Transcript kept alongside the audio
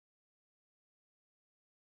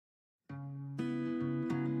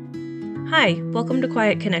Hi, welcome to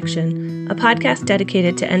Quiet Connection, a podcast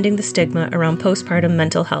dedicated to ending the stigma around postpartum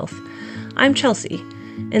mental health. I'm Chelsea.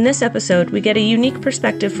 In this episode, we get a unique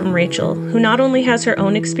perspective from Rachel, who not only has her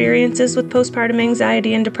own experiences with postpartum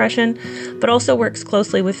anxiety and depression, but also works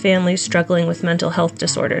closely with families struggling with mental health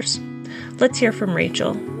disorders. Let's hear from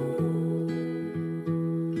Rachel.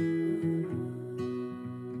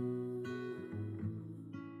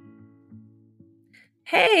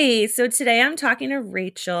 Hey, so today I'm talking to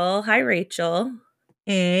Rachel. Hi, Rachel.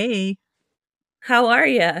 Hey, How are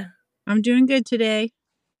you? I'm doing good today.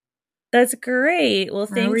 That's great. Well,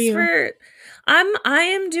 How are thanks you? for I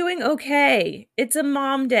am doing okay. It's a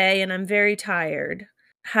mom day and I'm very tired.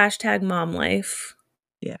 Hashtag mom life.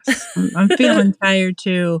 Yes, I'm feeling tired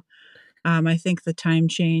too. I think the time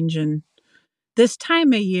change and this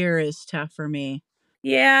time of year is tough for me.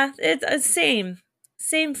 Yeah, it's same.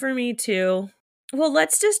 Same for me too. Well,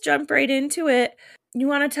 let's just jump right into it. You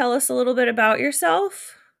want to tell us a little bit about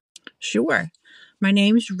yourself? Sure. My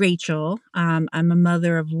name's Rachel. I'm a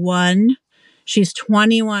mother of one. She's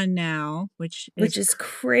 21 now, which Is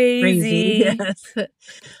crazy. crazy. Yes.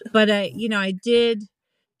 But I did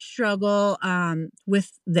struggle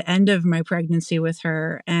with the end of my pregnancy with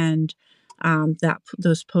her and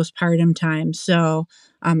those postpartum times. So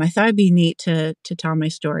I thought it'd be neat to tell my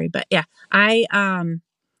story. But yeah, I I'm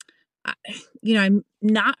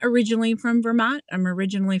not originally from Vermont. I'm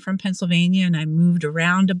originally from Pennsylvania, and I moved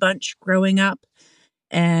around a bunch growing up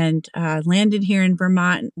and landed here in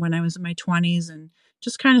Vermont when I was in my 20s and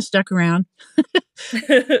just kind of stuck around.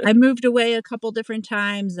 I moved away a couple different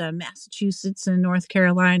times, Massachusetts and North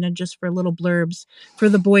Carolina, just for little blurbs for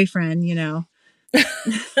the boyfriend,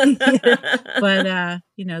 But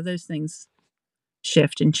those things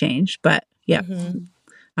shift and change. But yeah, Mhm.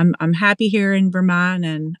 I'm happy here in Vermont,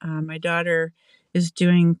 and my daughter is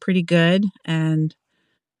doing pretty good, and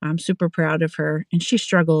I'm super proud of her. And she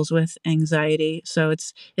struggles with anxiety, so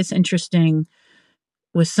it's interesting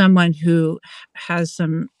with someone who has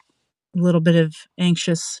some little bit of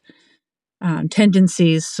anxious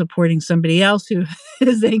tendencies supporting somebody else who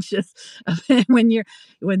is anxious.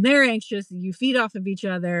 When they're anxious, you feed off of each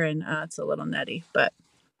other, and it's a little nutty. But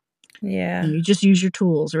Yeah. you just use your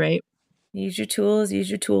tools, right? Use your tools, use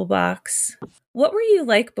your toolbox. What were you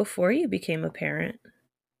like before you became a parent?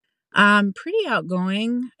 Pretty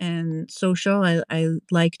outgoing and social. I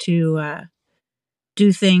like to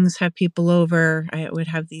do things, have people over. I would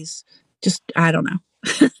have these. Just I don't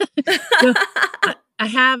know. So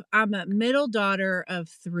I'm a middle daughter of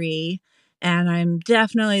three, and I'm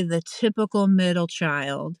definitely the typical middle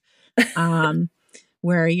child. Um,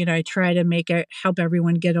 where I try to help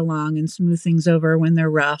everyone get along and smooth things over when they're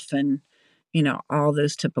rough, and all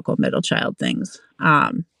those typical middle child things.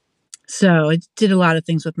 So I did a lot of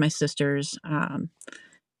things with my sisters, and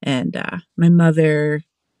my mother.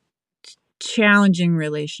 Challenging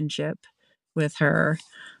relationship with her.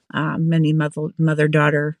 Many mother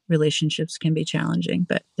daughter relationships can be challenging,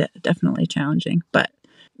 but definitely challenging. But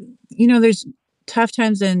there's tough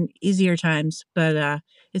times and easier times, but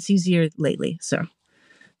it's easier lately. So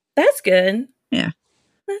That's good. yeah.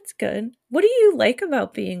 That's good. What do you like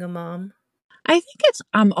about being a mom? I think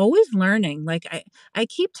I'm always learning. Like I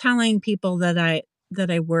keep telling people that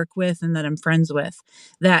I work with and that I'm friends with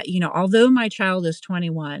that, although my child is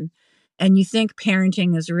 21 and you think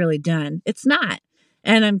parenting is really done, it's not.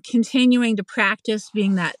 And I'm continuing to practice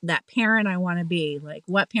being that parent I want to be. Like,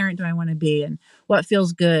 what parent do I want to be, and what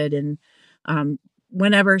feels good? And um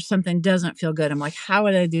whenever something doesn't feel good, I'm like, how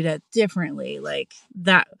would I do that differently? Like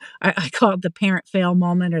that I call it the parent fail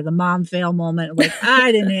moment or the mom fail moment. Like,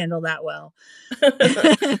 I didn't handle that well.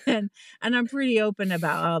 and I'm pretty open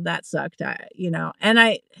about, oh, that sucked. And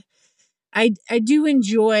I do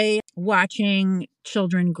enjoy watching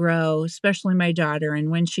children grow, especially my daughter, and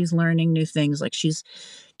when she's learning new things. Like, she's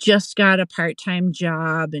just got a part-time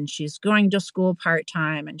job and she's going to school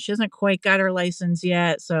part-time and she hasn't quite got her license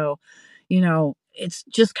yet. So, it's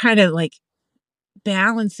just kind of like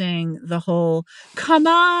balancing the whole, come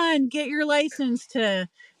on, get your license, to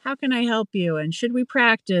how can I help you, and should we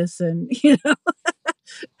practice, and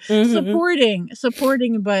Mhm.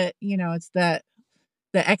 supporting. But it's that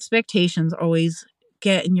the expectations always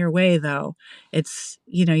get in your way, though. It's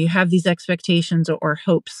you have these expectations or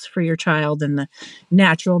hopes for your child, and the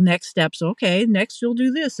natural next steps. Okay, next you'll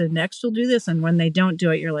do this, and next you'll do this, and when they don't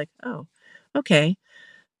do it, you're like, oh, okay,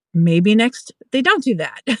 maybe next they don't do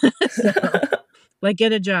that. So, like,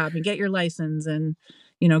 get a job and get your license, and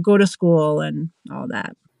go to school and all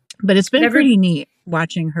that. But it's been Every pretty neat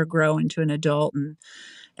watching her grow into an adult,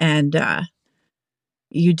 and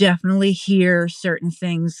you definitely hear certain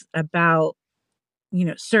things about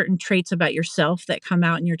certain traits about yourself that come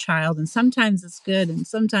out in your child. And sometimes it's good and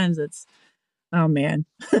sometimes it's, oh man,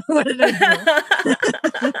 what did I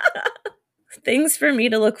do? Things for me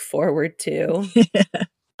to look forward to.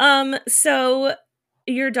 So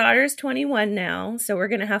your daughter's 21 now, so we're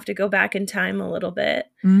going to have to go back in time a little bit.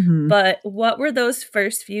 Mm-hmm. But what were those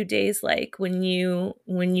first few days like when you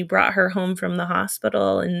brought her home from the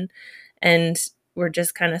hospital and were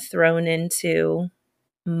just kind of thrown into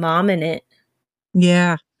momming it?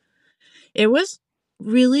 Yeah. It was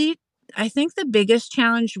really, I think the biggest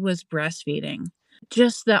challenge was breastfeeding.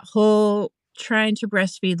 Just that whole trying to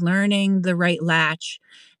breastfeed, learning the right latch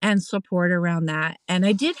and support around that. And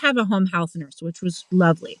I did have a home health nurse, which was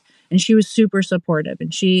lovely. And she was super supportive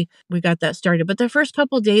and we got that started. But the first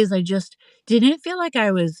couple of days, I just didn't feel like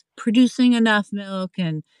I was producing enough milk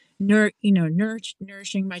and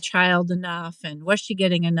nourishing my child enough. And was she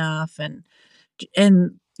getting enough? And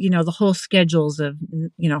the whole schedules of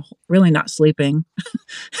really not sleeping.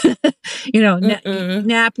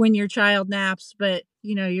 Nap when your child naps, but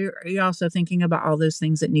you're also thinking about all those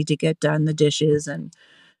things that need to get done, the dishes and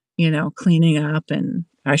cleaning up, and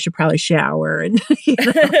I should probably shower and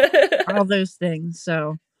all those things.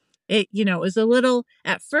 So it was a little,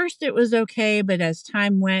 at first it was okay, but as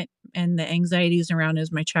time went and the anxieties around,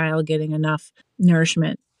 is my child getting enough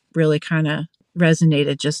nourishment, really kind of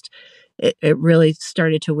resonated. Just it really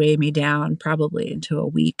started to weigh me down, probably into a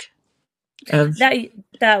week of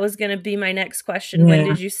that was going to be my next question. Yeah.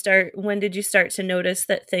 When did you start to notice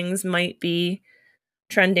that things might be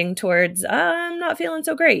trending towards I'm not feeling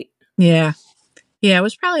so great? Yeah, it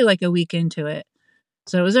was probably like a week into it,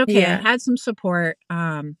 so it was okay. Yeah. I had some support.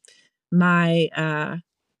 My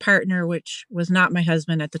partner, which was not my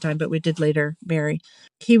husband at the time, but we did later marry,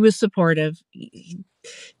 he was supportive.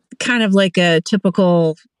 Kind of like a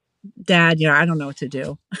typical dad, I don't know what to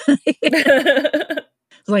do.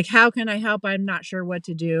 Like, how can I help? I'm not sure what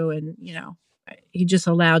to do. And, he just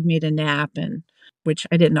allowed me to nap, and which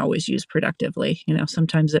I didn't always use productively.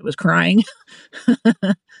 Sometimes it was crying.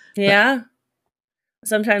 Yeah.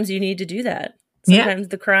 Sometimes you need to do that. Yeah. Sometimes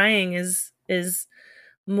the crying is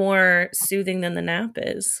more soothing than the nap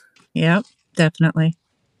is. Yeah, definitely.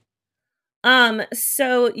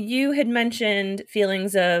 So you had mentioned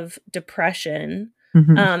feelings of depression.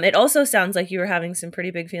 Mm-hmm. It also sounds like you were having some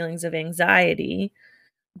pretty big feelings of anxiety.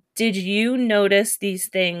 Did you notice these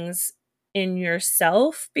things in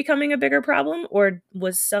yourself becoming a bigger problem, or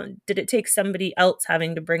did it take somebody else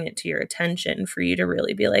having to bring it to your attention for you to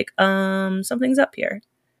really be like, something's up here?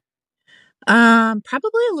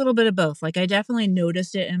 Probably a little bit of both. Like, I definitely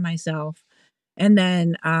noticed it in myself. And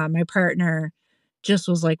then my partner just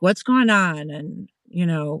was like, "What's going on?" And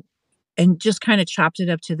just kind of chopped it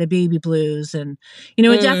up to the baby blues. And,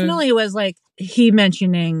 it definitely was like he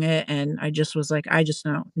mentioning it. And I just was like, I just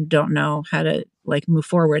don't know how to like move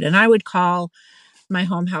forward. And I would call my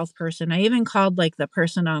home health person. I even called like the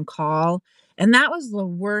person on call. And that was the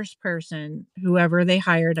worst person, whoever they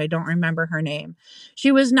hired. I don't remember her name.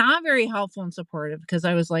 She was not very helpful and supportive, because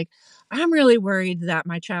I was like, I'm really worried that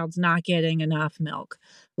my child's not getting enough milk.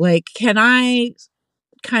 Like, can I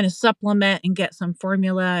kind of supplement and get some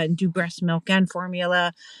formula and do breast milk and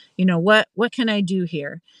formula? What can I do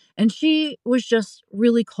here? And she was just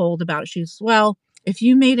really cold about it. She's, well, if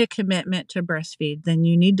you made a commitment to breastfeed, then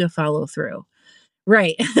you need to follow through.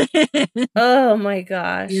 Right. Oh my You're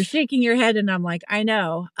gosh. shaking your head, and I'm like, I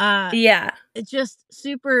know. Yeah. It's just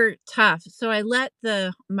super tough. So I let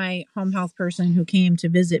my home health person who came to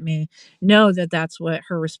visit me know that that's what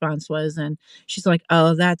her response was, and she's like,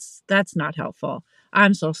 "Oh, that's not helpful.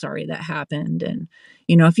 I'm so sorry that happened." And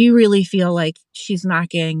if you really feel like she's not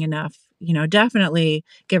getting enough, definitely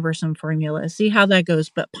give her some formula. See how that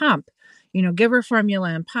goes, but pump. Give her formula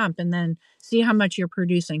and pump, and then see how much you're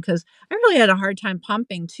producing. Because I really had a hard time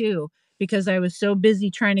pumping too, because I was so busy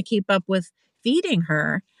trying to keep up with feeding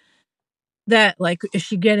her, that like, is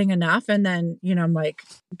she getting enough? And then, I'm like,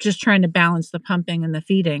 just trying to balance the pumping and the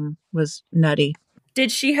feeding was nutty. Did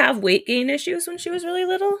she have weight gain issues when she was really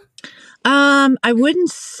little? I wouldn't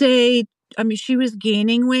say, I mean, she was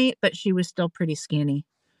gaining weight, but she was still pretty skinny.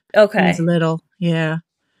 She was Okay. little. Yeah.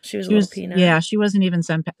 She was a little peanut. Yeah, she wasn't even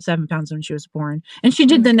 7 pounds when she was born. And she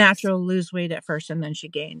did the natural lose weight at first, and then she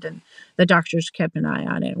gained, and the doctors kept an eye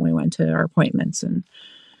on it. And we went to our appointments, and,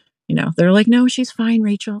 they're like, no, she's fine,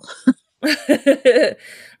 Rachel.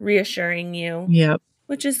 Reassuring you. Yep.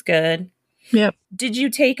 Which is good. Yep. Did you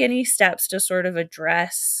take any steps to sort of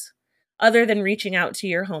address, other than reaching out to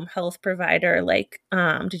your home health provider? Like,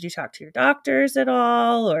 did you talk to your doctors at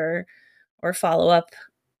all, or follow up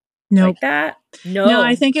Nope. like that? No,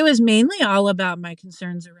 I think it was mainly all about my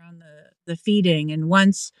concerns around the the feeding. And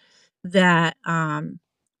once that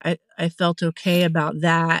I felt okay about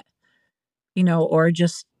that, or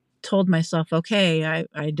just told myself, okay,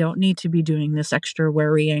 I don't need to be doing this extra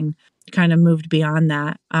worrying, kind of moved beyond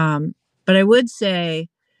that. But I would say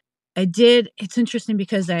it's interesting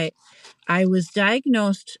because I was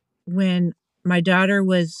diagnosed when my daughter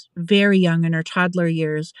was very young in her toddler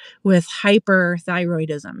years with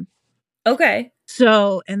hyperthyroidism. Okay.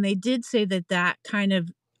 So, and they did say that kind of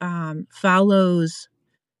follows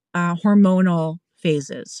hormonal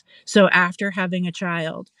phases. So after having a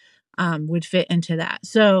child would fit into that.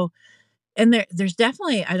 So, and there's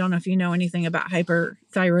definitely, I don't know if you know anything about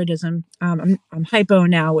hyperthyroidism. I'm hypo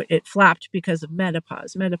now. It flopped because of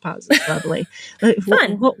menopause. Menopause is lovely.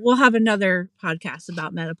 Fun. We'll have another podcast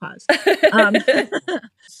about menopause.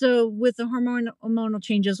 So with the hormonal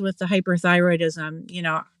changes with the hyperthyroidism,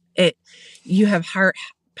 you have heart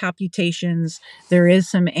palpitations. There is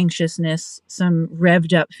some anxiousness, some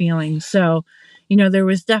revved up feelings. So, there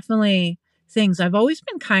was definitely things. I've always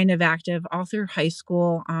been kind of active all through high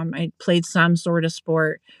school. I played some sort of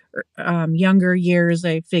sport. Younger years,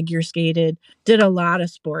 I figure skated, did a lot of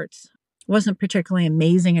sports. Wasn't particularly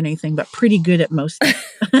amazing at anything, but pretty good at most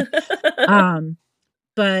things.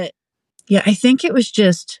 But yeah, I think it was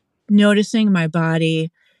just noticing my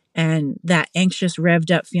body and that anxious,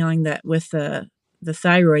 revved up feeling that with the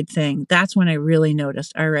thyroid thing. That's when I really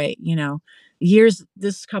noticed, all right,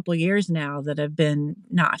 this couple years now that I've been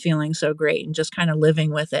not feeling so great and just kind of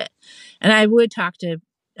living with it. And I would talk to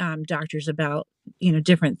doctors about,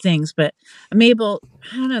 different things, but I don't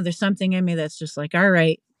know, there's something in me that's just like, all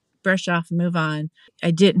right, brush off, move on.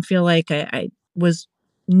 I didn't feel like I was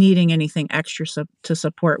needing anything extra to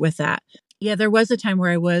support with that. Yeah, there was a time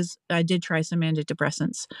where I did try some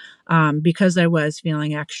antidepressants because I was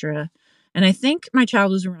feeling extra. And I think my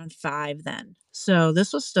child was around 5 then. So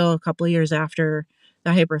this was still a couple of years after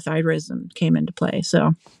the hyperthyroidism came into play.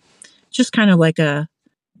 So just kind of like a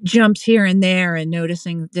jumps here and there and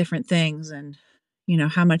noticing different things and,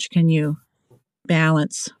 how much can you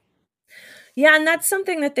balance? Yeah, and that's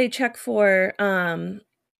something that they check for.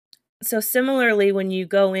 So similarly, when you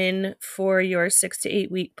go in for your 6 to 8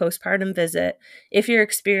 week postpartum visit, if you're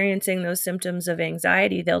experiencing those symptoms of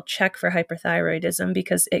anxiety, they'll check for hyperthyroidism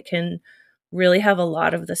because it can really have a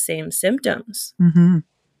lot of the same symptoms Mm-hmm.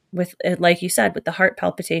 with, like you said, with the heart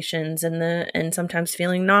palpitations and sometimes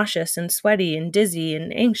feeling nauseous and sweaty and dizzy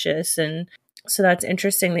and anxious. And so that's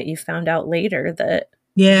interesting that you found out later that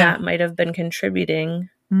Yeah. that might have been contributing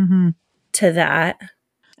Mm-hmm. to that.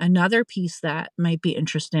 Another piece that might be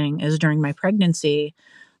interesting is during my pregnancy,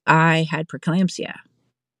 I had preeclampsia.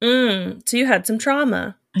 So you had some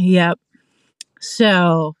trauma. Yep.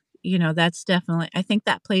 So, that's definitely, I think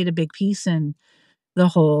that played a big piece in the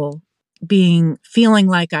whole feeling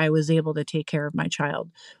like I was able to take care of my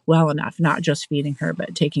child well enough, not just feeding her,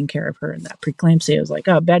 but taking care of her. And that preeclampsia was like,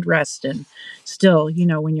 oh, bed rest. And still,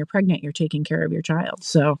 when you're pregnant, you're taking care of your child.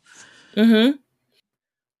 So, Mm-hmm.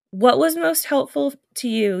 What was most helpful to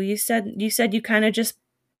you? You said you kind of just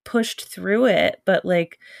pushed through it, but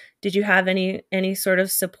like, did you have any sort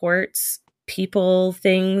of supports, people,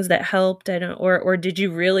 things that helped? I don't, or did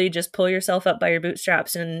you really just pull yourself up by your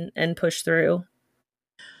bootstraps and push through?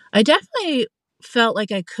 I definitely felt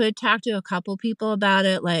like I could talk to a couple people about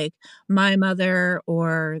it, like my mother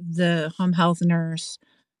or the home health nurse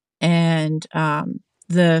and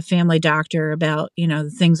the family doctor about,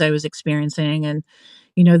 the things I was experiencing. And,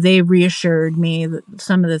 they reassured me that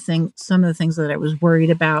some of the things that I was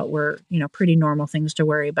worried about were, pretty normal things to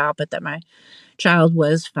worry about, but that my child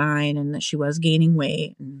was fine and that she was gaining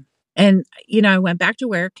weight. And I went back to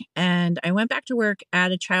work, and I went back to work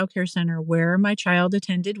at a childcare center where my child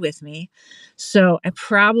attended with me. So I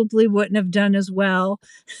probably wouldn't have done as well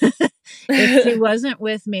if she wasn't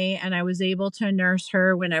with me, and I was able to nurse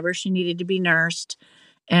her whenever she needed to be nursed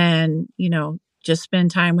and, just spend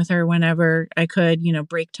time with her whenever I could,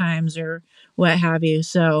 break times or what have you.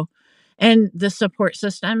 So, and the support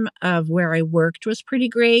system of where I worked was pretty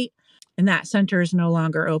great. And that center is no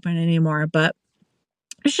longer open anymore, but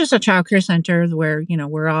it's just a childcare center where,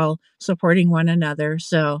 we're all supporting one another.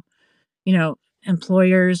 So,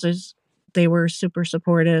 employers they were super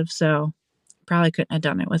supportive. So probably couldn't have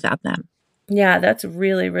done it without them. Yeah, that's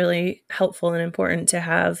really, really helpful and important to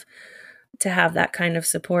have that kind of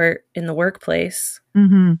support in the workplace.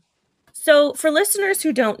 Mm-hmm. So, for listeners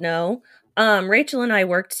who don't know, Rachel and I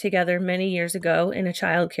worked together many years ago in a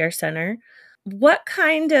child care center. What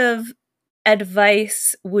kind of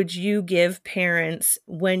advice would you give parents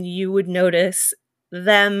when you would notice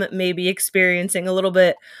them maybe experiencing a little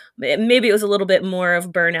bit, maybe it was a little bit more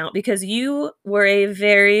of burnout, because you were a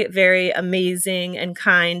very, very amazing and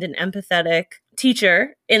kind and empathetic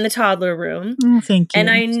teacher in the toddler room. Thank And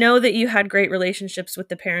you. I know that you had great relationships with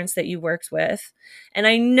the parents that you worked with. And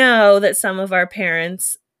I know that some of our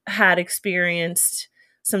parents had experienced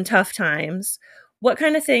some tough times. What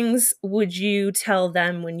kind of things would you tell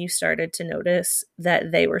them when you started to notice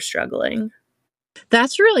that they were struggling?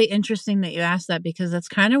 That's really interesting that you asked that, because that's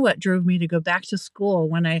kind of what drove me to go back to school,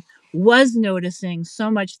 when I was noticing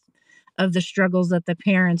so much of the struggles that the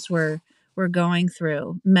parents were going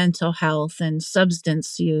through, mental health and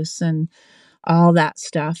substance use and all that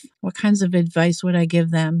stuff. What kinds of advice would I give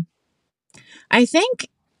them? I think,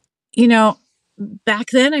 you know, back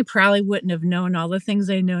then I probably wouldn't have known all the things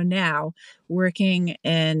I know now, working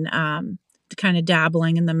in kind of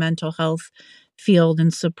dabbling in the mental health field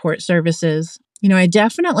and support services. I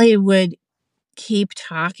definitely would keep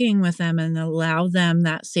talking with them and allow them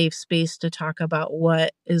that safe space to talk about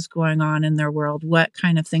what is going on in their world, what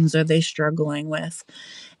kind of things are they struggling with,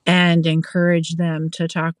 and encourage them to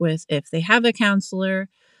talk with, if they have a counselor,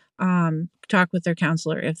 talk with their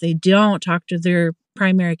counselor. If they don't, talk to their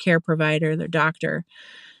primary care provider, their doctor.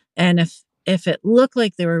 And if it looked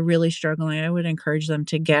like they were really struggling, I would encourage them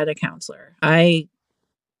to get a counselor. I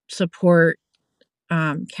support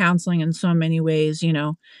counseling in so many ways.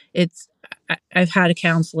 It's I've had a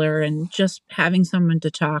counselor, and just having someone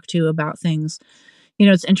to talk to about things.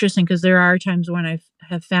 It's interesting, because there are times when I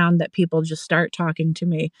have found that people just start talking to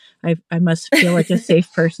me. I must feel like a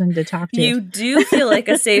safe person to talk to. You do feel like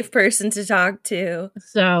a safe person to talk to.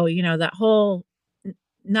 So, that whole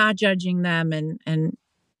not judging them, and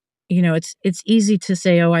it's easy to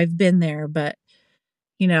say, "Oh, I've been there," but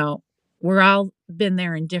we're all been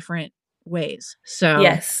there in different ways. So,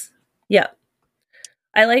 Yes. Yep.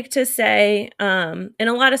 I like to say, in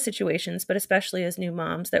a lot of situations, but especially as new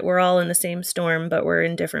moms, that we're all in the same storm, but we're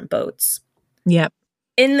in different boats. yep.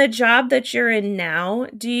 In the job that you're in now,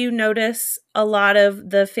 do you notice a lot of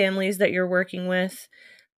the families that you're working with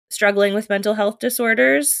struggling with mental health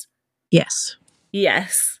disorders? Yes.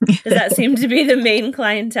 Yes. Does that seem to be the main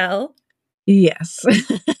clientele? Yes.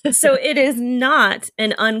 So it is not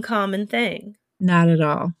an uncommon thing. Not at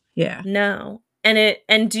all. Yeah. No.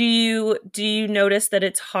 And do you notice that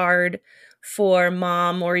it's hard for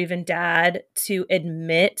mom or even dad to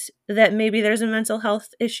admit that maybe there's a mental health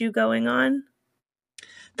issue going on?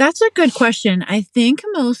 That's a good question. I think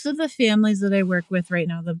most of the families that I work with right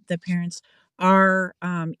now, the parents are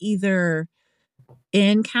either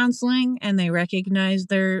in counseling and they recognize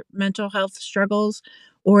their mental health struggles,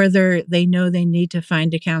 or they know they need to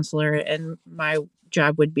find a counselor, and my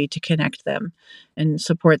job would be to connect them and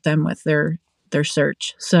support them with their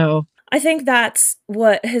search. So, I think that's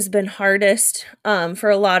what has been hardest for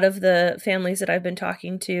a lot of the families that I've been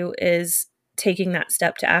talking to, is taking that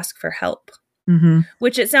step to ask for help. mhm.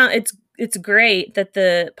 Which it's great that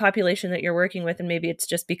the population that you're working with, and maybe it's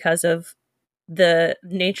just because of the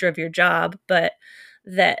nature of your job, but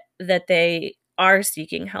that they are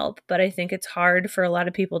seeking help. But I think it's hard for a lot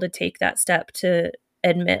of people to take that step to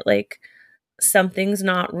admit, like, something's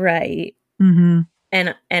not right, Mhm.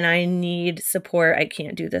 and I need support. I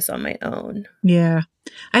can't do this on my own. Yeah.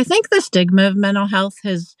 I think the stigma of mental health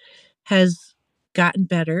has gotten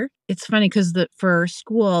better. It's funny, because for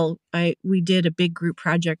school, we did a big group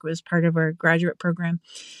project, was part of our graduate program,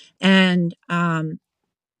 and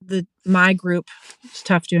my group, it's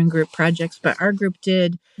tough doing group projects, but our group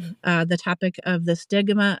did the topic of the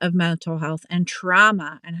stigma of mental health and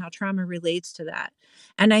trauma, and how trauma relates to that.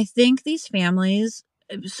 And I think these families,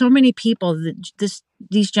 so many people,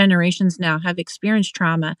 these generations now have experienced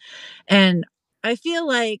trauma, and I feel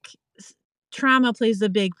like trauma plays a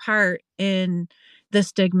big part in the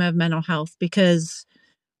stigma of mental health, because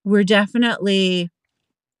we're definitely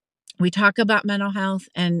we talk about mental health,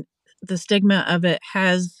 and the stigma of it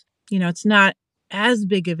has, it's not as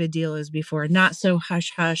big of a deal as before, not so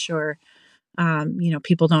hush hush, or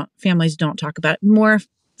families don't talk about it. More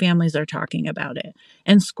families are talking about it,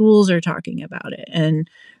 and schools are talking about it, and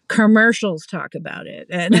commercials talk about it,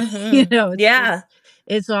 and Mm-hmm. Yeah.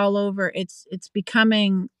 it's all over. It's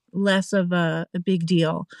becoming less of a big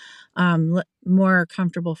deal, more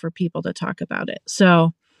comfortable for people to talk about it.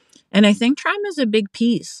 So, and I think trauma is a big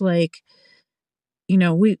piece. Like,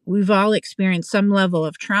 we've all experienced some level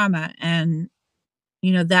of trauma, and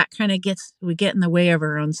that kind of we get in the way of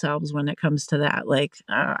our own selves when it comes to that. Like,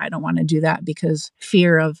 I don't want to do that, because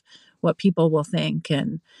fear of what people will think,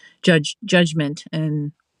 and judgment,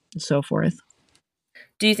 and so forth.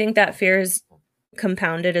 Do you think that fear is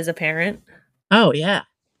compounded as a parent? Oh yeah.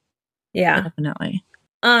 Yeah. definitely.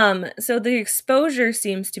 So the exposure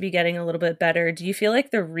seems to be getting a little bit better. Do you feel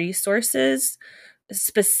like the resources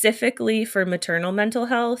specifically for maternal mental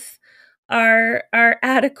health are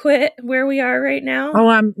adequate where we are right now?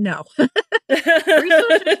 Oh, no.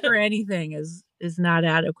 Resources for anything is not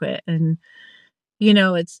adequate, and,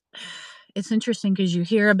 it's interesting because you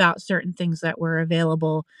hear about certain things that were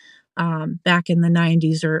available, back in the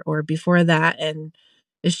 '90s or before that, and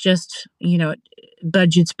it's just,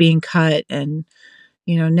 budgets being cut and,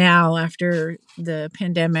 now after the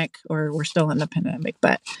pandemic, or we're still in the pandemic,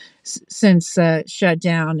 but since shut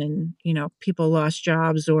down and, people lost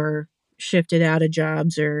jobs or shifted out of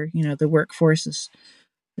jobs, or, the workforce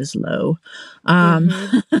is low. Um,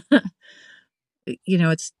 Mhm.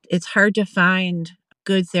 it's hard to find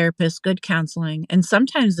good therapists, good counseling, and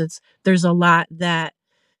sometimes there's a lot that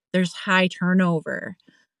there's high turnover.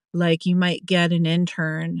 Like, you might get an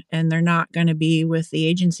intern and they're not going to be with the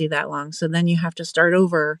agency that long, so then you have to start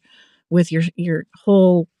over with your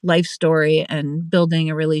whole life story and building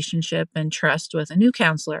a relationship and trust with a new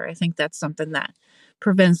counselor. I think that's something that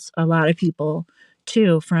prevents a lot of people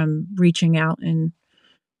too from reaching out and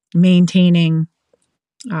maintaining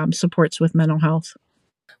supports with mental health.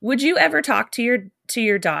 Would you ever talk to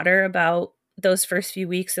your daughter about those first few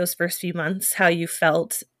weeks, those first few months, how you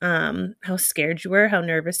felt, how scared you were, how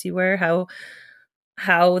nervous you were,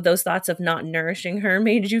 how those thoughts of not nourishing her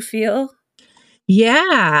made you feel?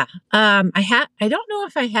 Yeah. I don't know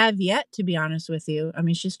if I have yet, to be honest with you. I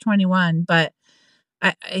mean, she's 21, but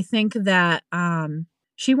I think that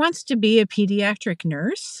she wants to be a pediatric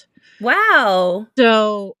nurse. Wow.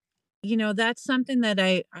 So, that's something that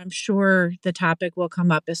I'm sure the topic will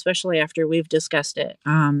come up, especially after we've discussed it,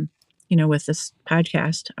 with this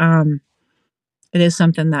podcast. It is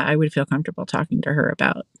something that I would feel comfortable talking to her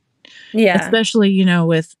about. Yeah. Especially,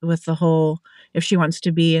 with the whole, if she wants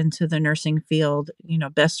to be into the nursing field,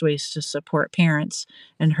 best ways to support parents,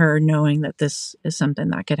 and her knowing that this is something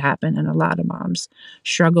that could happen, and a lot of moms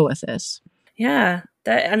struggle with this. Yeah.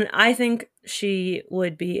 And I think she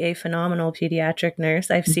would be a phenomenal pediatric nurse.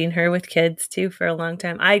 I've seen her with kids too for a long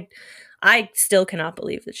time. I still cannot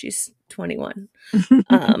believe that she's 21.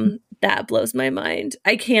 That blows my mind.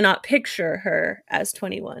 I cannot picture her as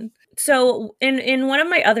 21. So in one of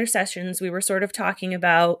my other sessions, we were sort of talking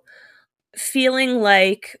about feeling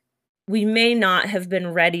like we may not have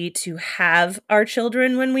been ready to have our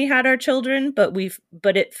children when we had our children, but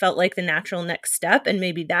it felt like the natural next step, and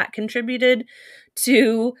maybe that contributed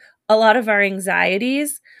to a lot of our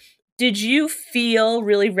anxieties. Did you feel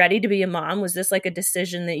really ready to be a mom? Was this like a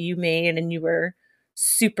decision that you made and you were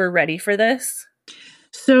super ready for this?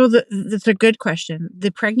 So that's a good question.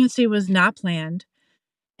 The pregnancy was not planned,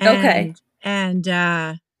 Okay. and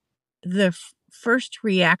the first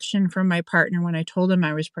reaction from my partner when I told him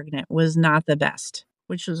I was pregnant was not the best,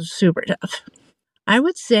 which was super tough. I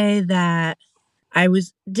would say that I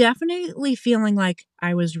was definitely feeling like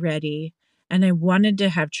I was ready and I wanted to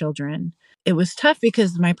have children. It was tough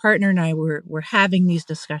because my partner and I were having these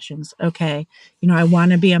discussions. Okay, I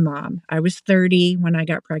want to be a mom. I was 30 when I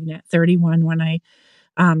got pregnant, 31 when I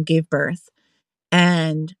gave birth.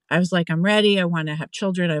 And I was like, I'm ready. I want to have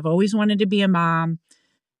children. I've always wanted to be a mom.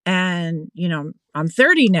 And, I'm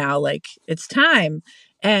 30 now, like, it's time.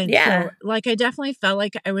 And so, Yeah. like, I definitely felt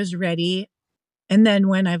like I was ready. And then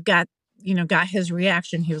when I've got his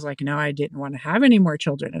reaction, he was like, "No, I didn't want to have any more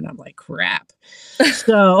children." And I'm like, "Crap."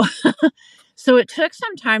 So, so it took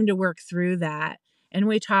some time to work through that. And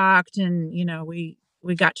we talked, and,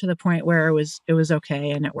 we got to the point where it was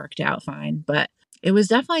okay and it worked out fine. But it was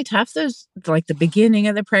definitely tough. Those, like, the beginning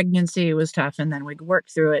of the pregnancy was tough. And then we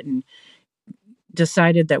worked through it and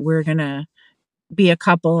decided that we're going to be a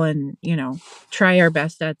couple and, try our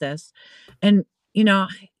best at this. And, you know,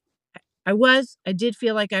 I did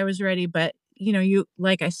feel like I was ready, but,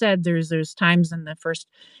 like I said, there's times in the first,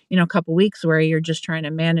 couple weeks where you're just trying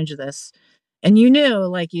to manage this. And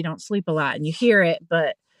like, you don't sleep a lot and you hear it,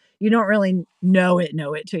 but you don't really know it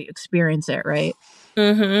till you experience it, right?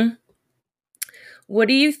 Mhm. What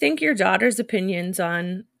do you think your daughter's opinions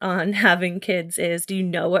on having kids is? Do you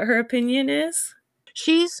know what her opinion is?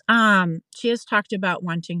 She has talked about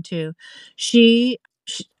wanting to. She's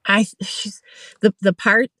the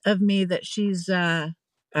part of me that she's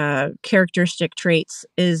characteristic traits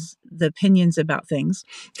is the opinions about things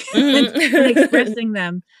and Mhm. expressing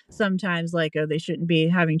them sometimes, like, oh, they shouldn't be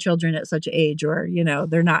having children at such age, or,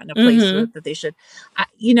 they're not in a place Mhm. that they should.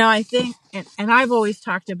 I think, and I've always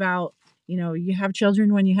talked about, you have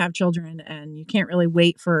children when you have children, and you can't really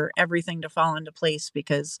wait for everything to fall into place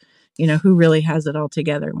because, who really has it all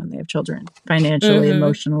together when they have children, financially, Mhm.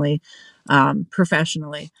 emotionally.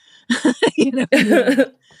 professionally. You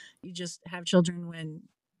just have children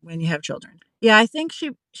when you have children. Yeah, I think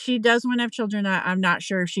she does want to have children. I'm not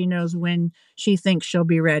sure if she knows when she thinks she'll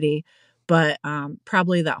be ready, but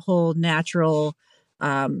probably that whole natural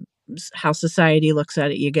how society looks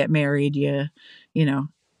at it. You get married, you know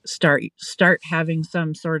start having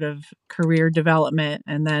some sort of career development,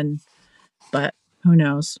 and then, but who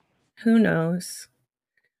knows? Who knows?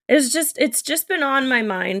 It's just been on my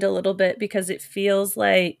mind a little bit because it feels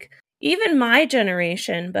like even my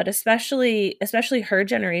generation, but especially her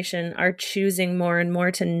generation, are choosing more and more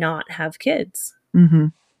to not have kids. Mm-hmm.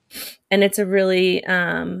 And it's a really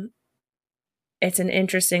it's an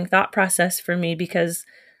interesting thought process for me because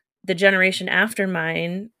the generation after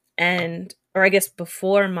mine, or I guess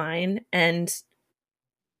before mine, and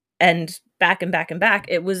back and back and back,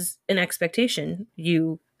 it was an expectation.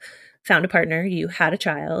 You found a partner, you had a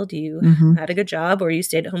child, you Mm-hmm. had a good job, or you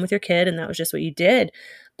stayed at home with your kid, and that was just what you did.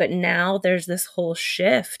 But now there's this whole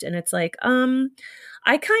shift, and it's like,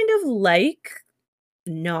 I kind of like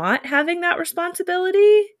not having that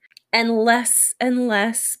responsibility, and less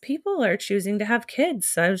people are choosing to have kids.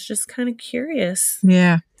 So I was just kind of curious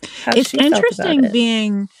Yeah. how It's she felt about interesting it.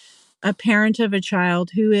 being a parent of a child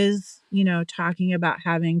who is, talking about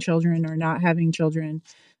having children or not having children,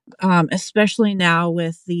 especially now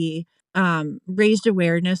with the raised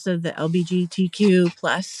awareness of the LGBTQ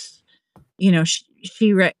plus.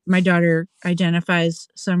 My daughter identifies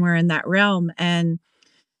somewhere in that realm, and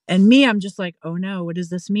me, I'm just like, oh no, what does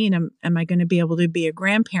this mean? Am I going to be able to be a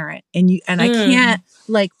grandparent? And I can't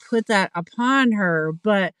like put that upon her,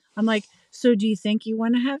 but I'm like, so do you think you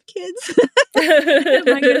want to have kids?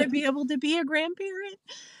 Am I going to be able to be a grandparent?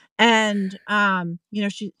 And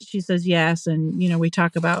she says yes, and we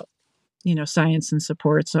talk about science and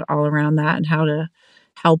supports all around that and how to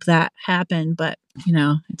help that happen, but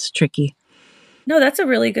it's tricky. No, that's a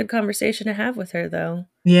really good conversation to have with her, though.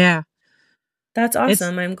 Yeah, That's it's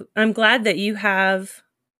awesome. I'm glad that you have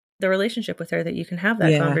the relationship with her that you can have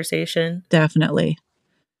that yeah, conversation. definitely.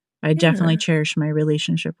 I definitely Yeah. cherish my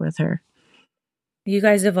relationship with her. You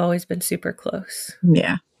guys have always been super close.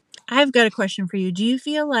 Yeah. I've got a question for you. Do you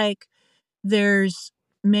feel like there's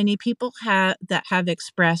many people that have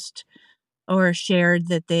expressed or shared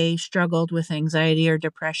that they struggled with anxiety or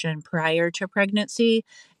depression prior to pregnancy,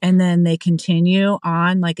 and then they continue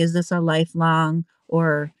on? Like, is this a lifelong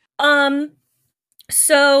or?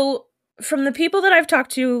 So from the people that I've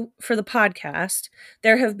talked to for the podcast,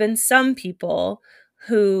 there have been some people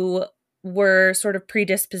who were sort of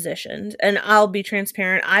predispositioned, and I'll be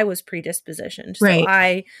transparent, I was predispositioned. So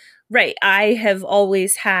Right. I have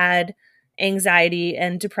always had anxiety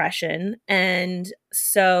and depression, and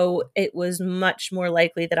so it was much more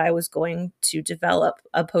likely that I was going to develop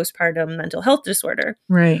a postpartum mental health disorder.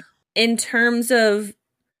 Right. In terms of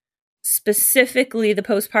specifically the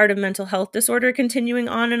postpartum mental health disorder continuing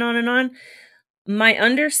on and on and on, my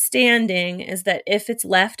understanding is that if it's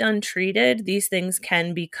left untreated, these things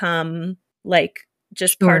can become like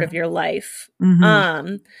just part Sure. of your life.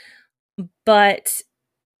 Mm-hmm. But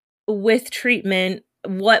with treatment,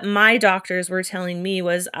 what my doctors were telling me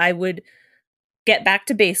was I would get back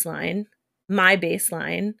to my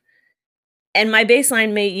baseline, and my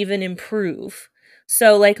baseline may even improve.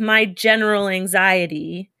 So, like, my general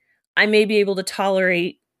anxiety, I may be able to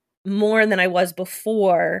tolerate more than I was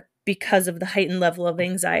before because of the heightened level of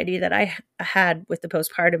anxiety that I had with the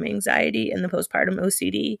postpartum anxiety and the postpartum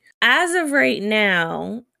OCD. As of right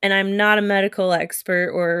now, and I'm not a medical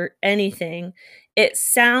expert or anything, it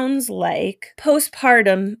sounds like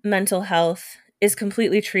postpartum mental health is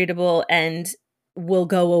completely treatable and will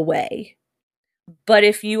go away. But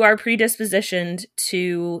if you are predispositioned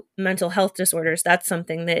to mental health disorders, that's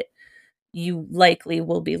something that you likely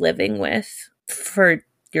will be living with for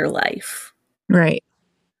your life. Right.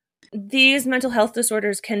 These mental health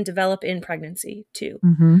disorders can develop in pregnancy too.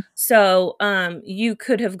 Mm-hmm. So you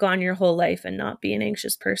could have gone your whole life and not be an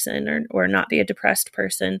anxious person or not be a depressed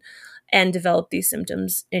person and develop these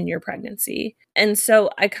symptoms in your pregnancy. And so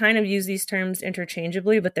I kind of use these terms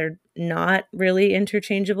interchangeably, but they're not really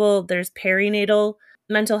interchangeable. There's perinatal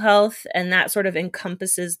mental health, and that sort of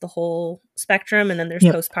encompasses the whole spectrum. And then there's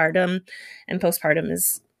postpartum, and postpartum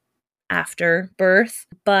is after birth.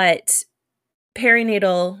 But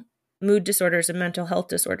perinatal mood disorders and mental health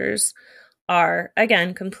disorders are,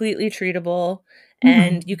 again, completely treatable,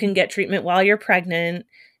 and you can get treatment while you're pregnant,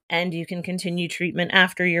 and you can continue treatment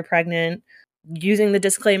after you're pregnant. Using the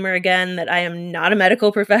disclaimer again that I am not a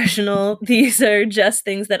medical professional. These are just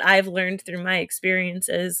things that I've learned through my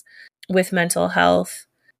experiences with mental health.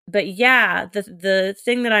 But yeah, the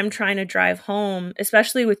thing that I'm trying to drive home,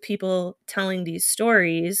 especially with people telling these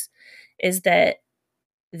stories, is that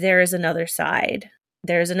there is another side.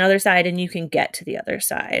 There's another side, and you can get to the other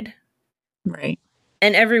side. Right.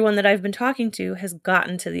 And everyone that I've been talking to has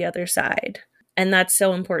gotten to the other side. And that's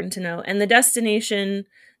so important to know. And the destination,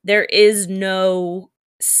 there is no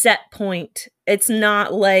set point. It's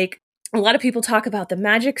not like a lot of people talk about the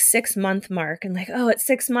magic 6-month mark and like, oh, at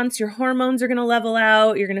 6 months, your hormones are going to level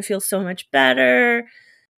out. You're going to feel so much better.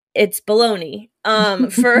 It's baloney.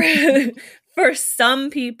 For some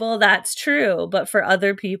people, that's true. But for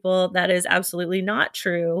other people, that is absolutely not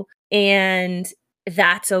true. And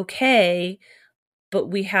that's okay. But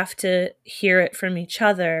we have to hear it from each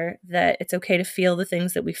other that it's okay to feel the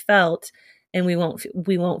things that we felt, and we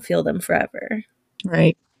won't feel them forever.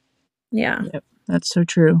 Right. Yeah. Yep. That's so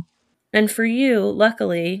true. And for you,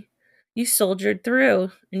 luckily, you soldiered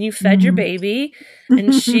through and you fed your baby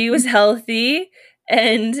and she was healthy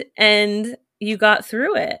and you got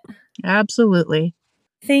through it. Absolutely.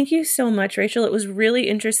 Thank you so much, Rachel. It was really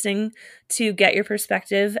interesting to get your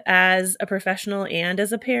perspective as a professional and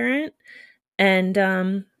as a parent. And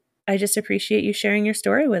I just appreciate you sharing your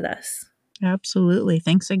story with us. Absolutely.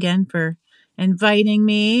 Thanks again for inviting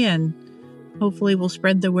me, and hopefully we'll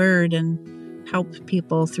spread the word and help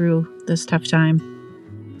people through this tough time.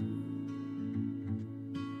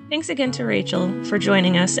 Thanks again to Rachel for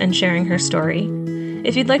joining us and sharing her story.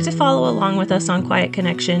 If you'd like to follow along with us on Quiet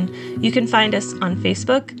Connection, you can find us on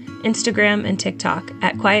Facebook, Instagram, and TikTok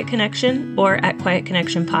at Quiet Connection or at Quiet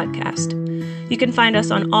Connection Podcast. You can find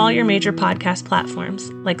us on all your major podcast platforms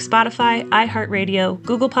like Spotify, iHeartRadio,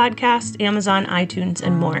 Google Podcasts, Amazon, iTunes,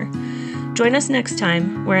 and more. Join us next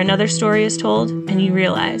time where another story is told and you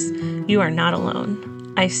realize you are not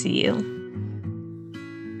alone. I see you.